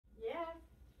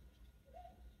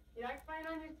playing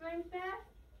on your swing set?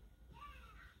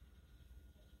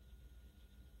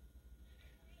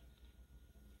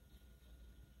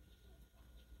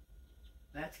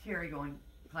 That's Carrie going,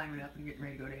 climbing up and getting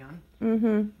ready to go down.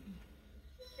 Mm-hmm.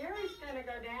 Carrie's gonna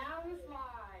go down the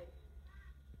slide.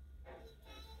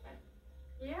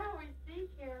 Yeah, we see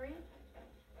Carrie.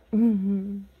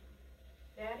 Mm-hmm.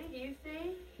 Daddy, do you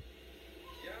see?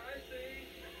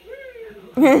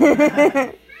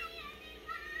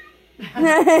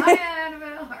 Hi,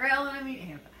 Annabelle. Or Ellen, I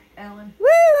mean Ellen. Woo!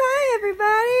 Hi,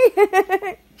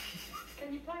 everybody.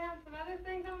 Can you play on some other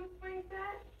things on the swing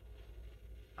set?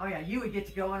 Oh yeah, you would get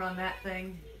to go in on that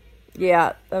thing.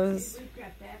 Yeah, that was. We've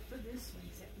got that for this swing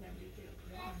set. Nobody did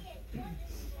put on.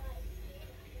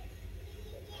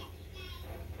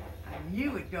 And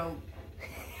you would go.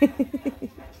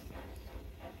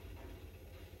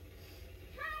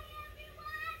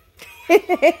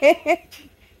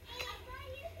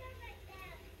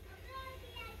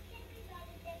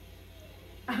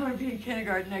 I'm going to be in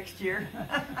kindergarten next year.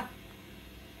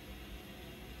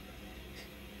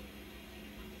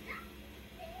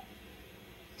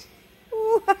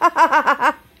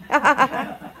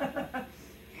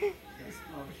 This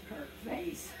blows Kurt's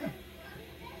face.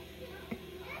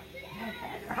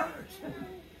 That hurts.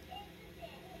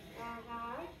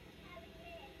 Uh-huh.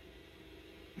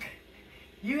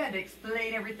 You had to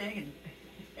explain everything.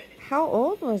 And How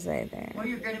old was I there? well,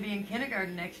 you're going to be in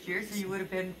kindergarten next year, so you would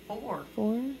have been 4.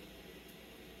 4?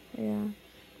 Yeah.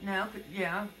 No,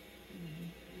 yeah,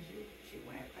 She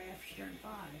went after she turned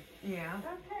 5. yeah.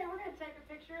 Okay, we're gonna take a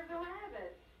picture of the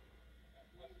rabbit.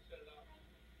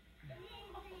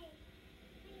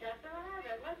 Got the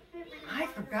rabbit. Let's see if we can I find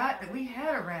the forgot that rabbit. we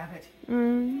had a rabbit.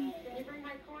 Mm. Can you bring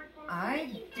my cord for me?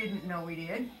 I didn't know we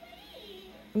did.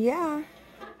 Yeah.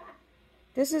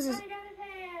 This is. Oh, he got his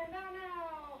hand.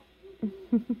 Oh,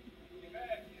 no.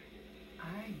 I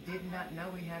did not know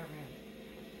we had a rabbit.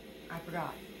 I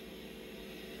forgot.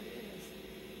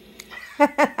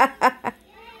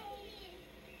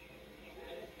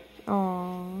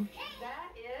 Aww.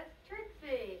 That is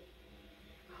Trixie.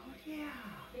 Oh, yeah.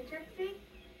 Hey, Trixie?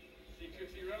 See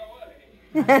Trixie run away.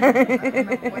 I don't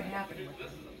remember what happened with This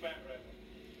her. is a fat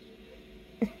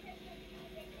rabbit.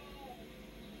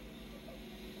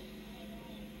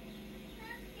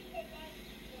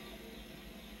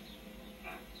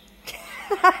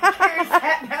 Carrie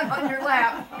sat down on your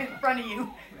lap in front of you.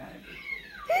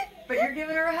 But you're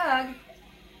giving her a hug.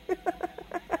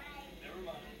 Never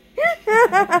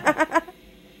mind.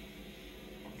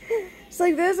 It's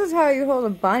like, this is how you hold a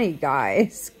bunny,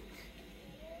 guys.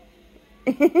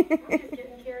 We're just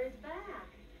getting Carrie's back.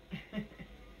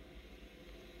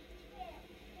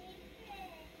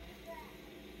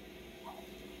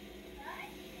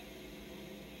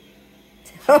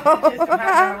 Just about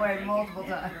got away multiple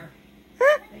times.